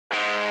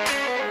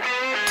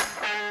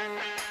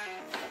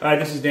Hi,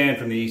 this is Dan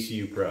from the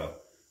ECU Pro.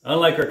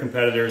 Unlike our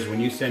competitors,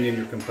 when you send in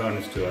your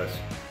components to us,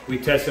 we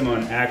test them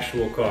on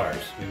actual cars.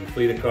 We have a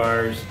fleet of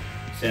cars,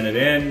 send it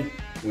in,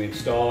 we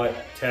install it,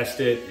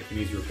 test it. If it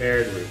needs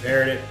repaired, we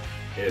repair it.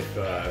 If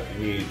it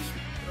needs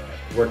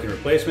working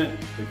replacement,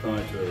 we put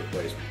it to a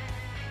replacement.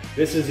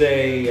 This is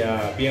a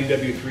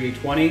BMW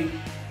 320.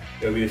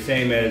 It will be the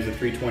same as the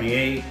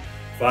 328,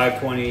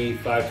 520,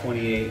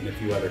 528, and a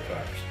few other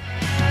cars.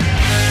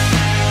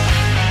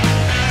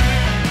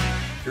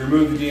 To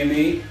remove the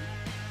DME,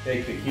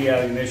 take the key out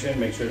of the ignition,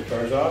 make sure the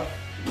car's off,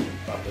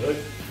 pop the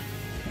hood.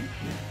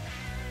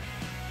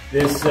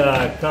 This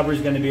cover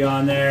is going to be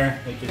on there.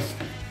 It just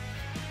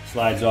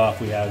slides off.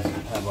 We have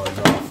ours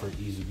off for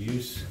ease of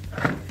use.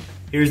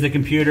 Here's the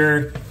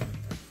computer.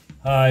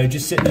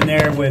 Just sitting in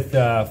there with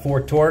 4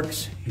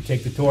 Torx. You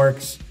take the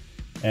Torx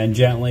and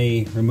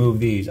gently remove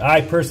these.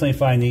 I personally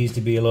find these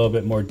to be a little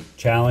bit more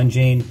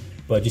challenging,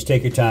 but just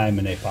take your time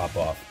and they pop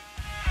off.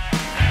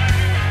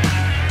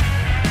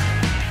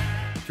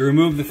 To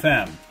remove the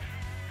FEM,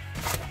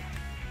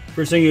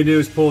 first thing you do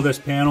is pull this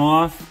panel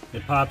off.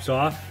 It pops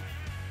off.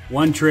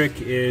 One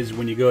trick is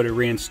when you go to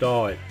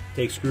reinstall it,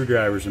 take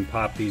screwdrivers and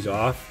pop these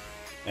off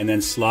and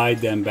then slide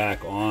them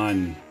back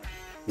on.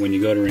 When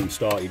you go to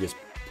reinstall it, you just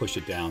push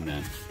it down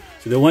then.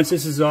 So then once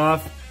this is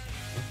off,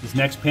 this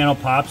next panel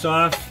pops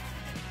off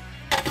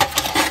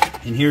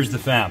and here's the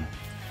FEM.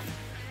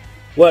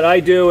 What I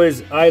do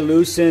is I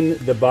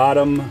loosen the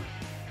bottom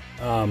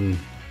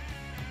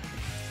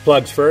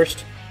plugs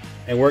first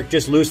and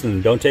just loosen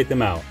them, don't take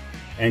them out,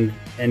 and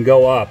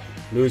go up,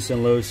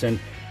 loosen,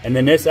 and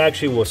then this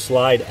actually will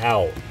slide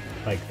out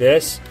like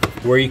this,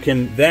 where you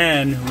can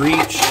then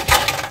reach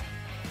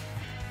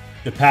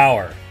the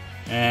power,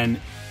 and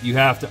you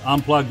have to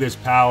unplug this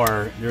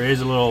power. There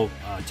is a little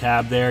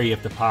tab there you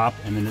have to pop,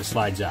 and then it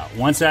slides out.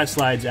 Once that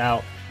slides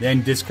out,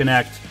 then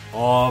disconnect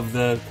all of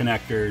the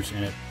connectors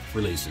and it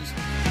releases.